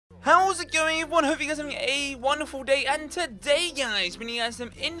How's it going, everyone? Hope you guys are having a wonderful day. And today, guys, bringing you guys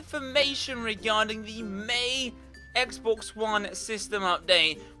some information regarding the May Xbox One system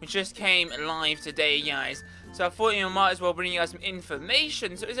update, which just came live today, guys. So I thought you might as well bring you guys some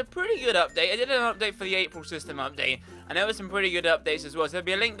information. So it's a pretty good update. I did an update for the April system update, and there were some pretty good updates as well. So there'll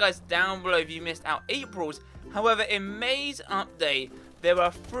be a link, guys, down below if you missed out April's. However, in May's update, there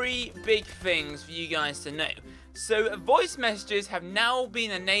are 3 big things for you guys to know. So voice messages have now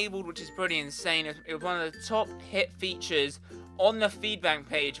been enabled, which is pretty insane. It was one of the top hit features on the feedback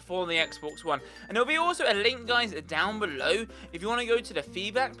page for the Xbox One. And there'll be also a link, guys, down below if you want to go to the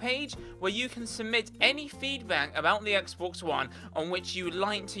feedback page where you can submit any feedback about the Xbox One on which you would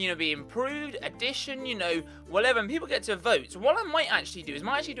like to, be improved, addition, whatever, and people get to vote. So what I might actually do is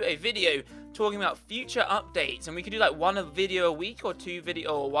do a video talking about future updates, and we could do like one video a week or 2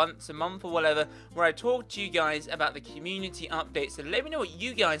 video or once a month or whatever, where I talk to you guys about the community updates. So let me know what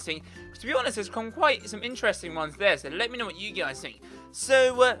you guys think, because to be honest, there's quite some interesting ones there, so let me know what you guys think.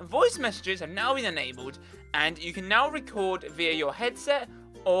 So voice messages have now been enabled, and you can now record via your headset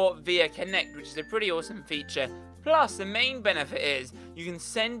or via Connect, which is a pretty awesome feature. Plus, the main benefit is you can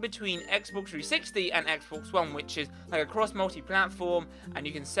send between Xbox 360 and Xbox One, which is like a cross multi-platform, and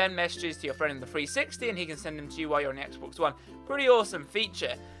you can send messages to your friend on the 360 and he can send them to you while you're on the Xbox One. Pretty awesome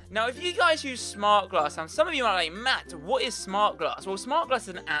feature. Now, if you guys use Smart Glass, and some of you are like, Matt, what is Smart Glass? Well, Smart Glass is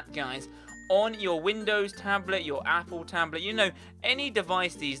an app, guys, on your Windows tablet, your Apple tablet, any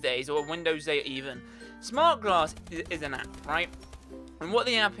device these days, or Windows 8 even. Smart Glass is an app, right? And what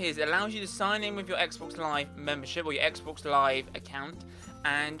the app is, it allows you to sign in with your Xbox Live membership or your Xbox Live account.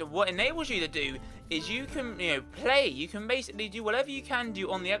 And what it enables you to do is you can, play. You can basically do whatever you can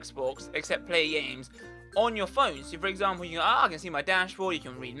do on the Xbox, except play games, on your phone. So, for example, I can see my dashboard. You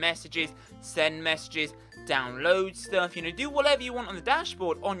can read messages, send messages, download stuff. Do whatever you want on the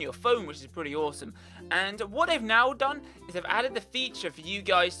dashboard on your phone, which is pretty awesome. And what they've now done is they've added the feature for you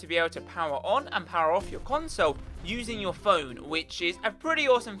guys to be able to power on and power off your console using your phone, which is a pretty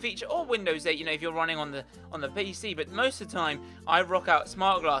awesome feature, or Windows 8, if you're running on the PC. But most of the time, I rock out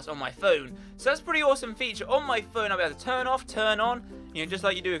Smart Glass on my phone, so that's a pretty awesome feature. On my phone, I'll be able to turn off, turn on, just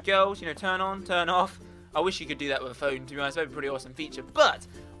like you do with girls, turn on, turn off. I wish you could do that with a phone, to be honest. That'd be a pretty awesome feature. But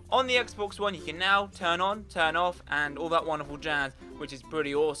on the Xbox One, you can now turn on, turn off, and all that wonderful jazz, which is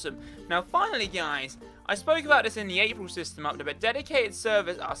pretty awesome. Now, finally, guys, I spoke about this in the April system update, but dedicated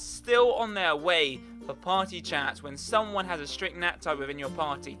servers are still on their way for party chats when someone has a strict NAT type within your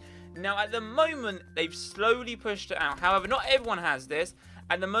party. Now, at the moment, they've slowly pushed it out. However, not everyone has this.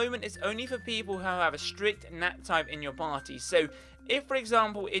 At the moment, it's only for people who have a strict NAT type in your party. So, if, for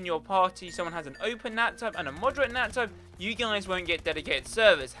example, in your party, someone has an open NAT type and a moderate NAT type, you guys won't get dedicated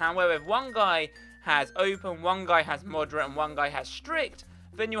servers. However, if one guy has open, one guy has moderate, and one guy has strict,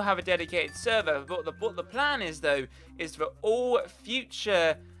 then you'll have a dedicated server. But what the plan is, though, is for all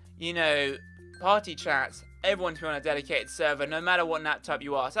future, party chats, everyone to be on a dedicated server, no matter what NAT type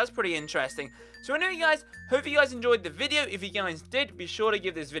you are. So that's pretty interesting. So anyway, guys, hope you guys enjoyed the video. If you guys did, be sure to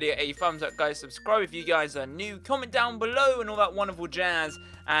give this video a thumbs up, guys. Subscribe if you guys are new. Comment down below and all that wonderful jazz.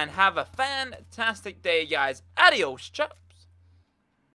 And have a fantastic day, guys. Adios. Ciao.